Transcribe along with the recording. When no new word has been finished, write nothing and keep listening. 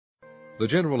The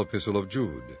General Epistle of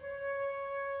Jude.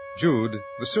 Jude,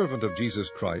 the servant of Jesus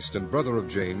Christ, and brother of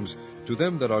James, to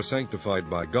them that are sanctified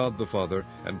by God the Father,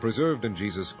 and preserved in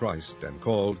Jesus Christ, and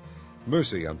called,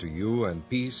 mercy unto you, and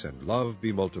peace and love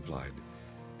be multiplied.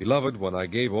 Beloved, when I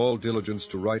gave all diligence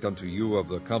to write unto you of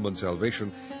the common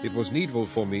salvation, it was needful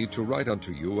for me to write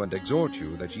unto you, and exhort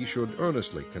you, that ye should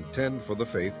earnestly contend for the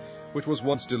faith which was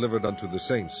once delivered unto the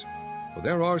saints. For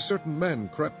there are certain men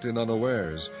crept in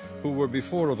unawares, who were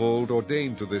before of old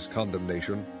ordained to this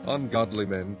condemnation, ungodly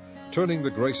men, turning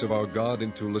the grace of our God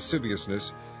into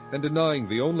lasciviousness, and denying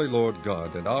the only Lord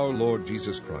God and our Lord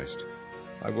Jesus Christ.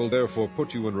 I will therefore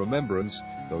put you in remembrance,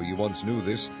 though you once knew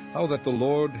this, how that the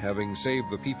Lord, having saved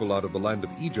the people out of the land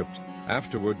of Egypt,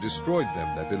 afterward destroyed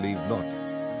them that believed not.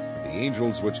 And the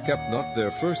angels which kept not their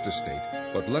first estate,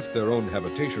 but left their own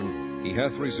habitation, he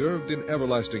hath reserved in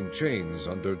everlasting chains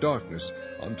under darkness,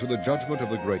 unto the judgment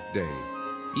of the great day.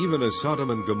 Even as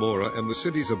Sodom and Gomorrah and the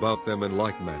cities about them in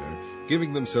like manner,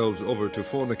 giving themselves over to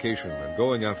fornication and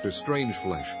going after strange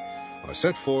flesh, are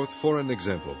set forth for an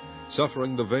example,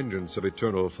 suffering the vengeance of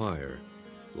eternal fire.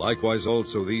 Likewise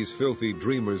also these filthy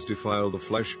dreamers defile the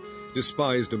flesh,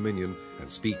 despise dominion,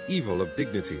 and speak evil of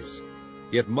dignities.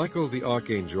 Yet Michael the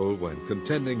archangel, when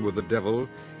contending with the devil,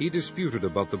 he disputed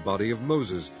about the body of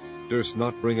Moses, durst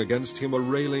not bring against him a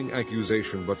railing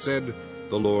accusation, but said,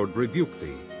 The Lord rebuke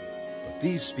thee. But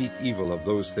these speak evil of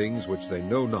those things which they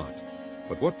know not.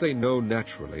 But what they know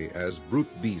naturally, as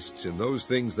brute beasts, in those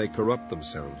things they corrupt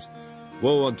themselves.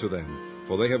 Woe unto them,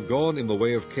 for they have gone in the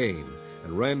way of Cain,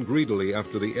 and ran greedily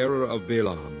after the error of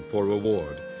Balaam for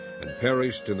reward, and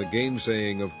perished in the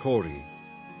gainsaying of Kori.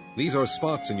 These are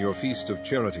spots in your feast of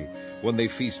charity, when they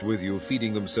feast with you,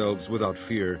 feeding themselves without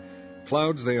fear.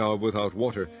 Clouds they are without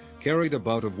water, carried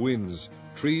about of winds,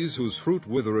 trees whose fruit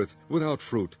withereth, without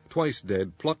fruit, twice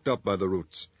dead, plucked up by the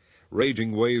roots.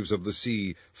 Raging waves of the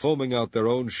sea, foaming out their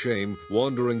own shame,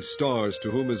 wandering stars,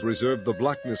 to whom is reserved the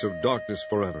blackness of darkness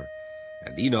forever.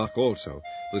 And Enoch also,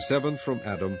 the seventh from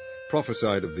Adam,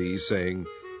 prophesied of these, saying,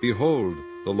 Behold,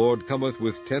 the Lord cometh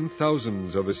with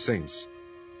 10,000s of his saints,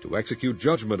 to execute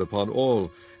judgment upon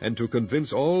all, and to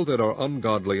convince all that are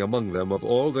ungodly among them of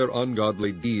all their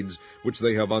ungodly deeds which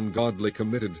they have ungodly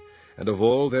committed, and of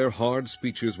all their hard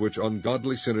speeches which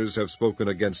ungodly sinners have spoken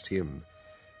against him.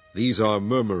 These are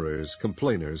murmurers,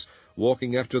 complainers,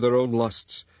 walking after their own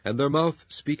lusts, and their mouth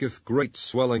speaketh great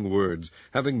swelling words,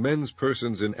 having men's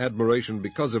persons in admiration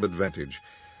because of advantage.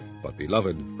 But,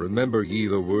 beloved, remember ye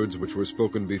the words which were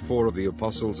spoken before of the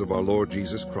apostles of our Lord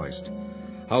Jesus Christ,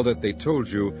 how that they told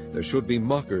you there should be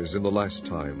mockers in the last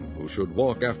time, who should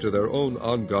walk after their own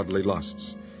ungodly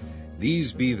lusts.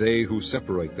 These be they who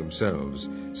separate themselves,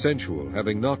 sensual,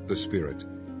 having not the Spirit.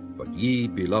 But ye,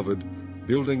 beloved,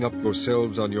 building up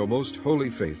yourselves on your most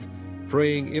holy faith,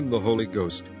 praying in the Holy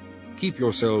Ghost, keep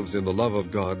yourselves in the love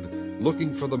of God,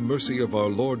 looking for the mercy of our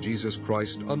Lord Jesus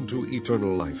Christ unto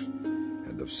eternal life.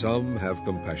 And of some have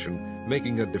compassion,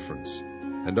 making a difference,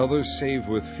 and others save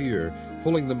with fear,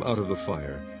 pulling them out of the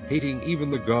fire, hating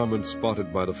even the garment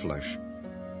spotted by the flesh.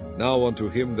 Now unto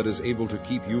him that is able to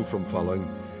keep you from falling,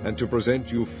 and to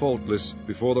present you faultless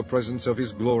before the presence of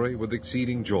his glory with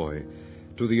exceeding joy,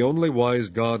 to the only wise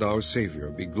God our Savior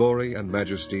be glory and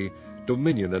majesty,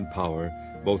 dominion and power,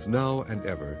 both now and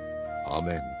ever.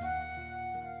 Amen.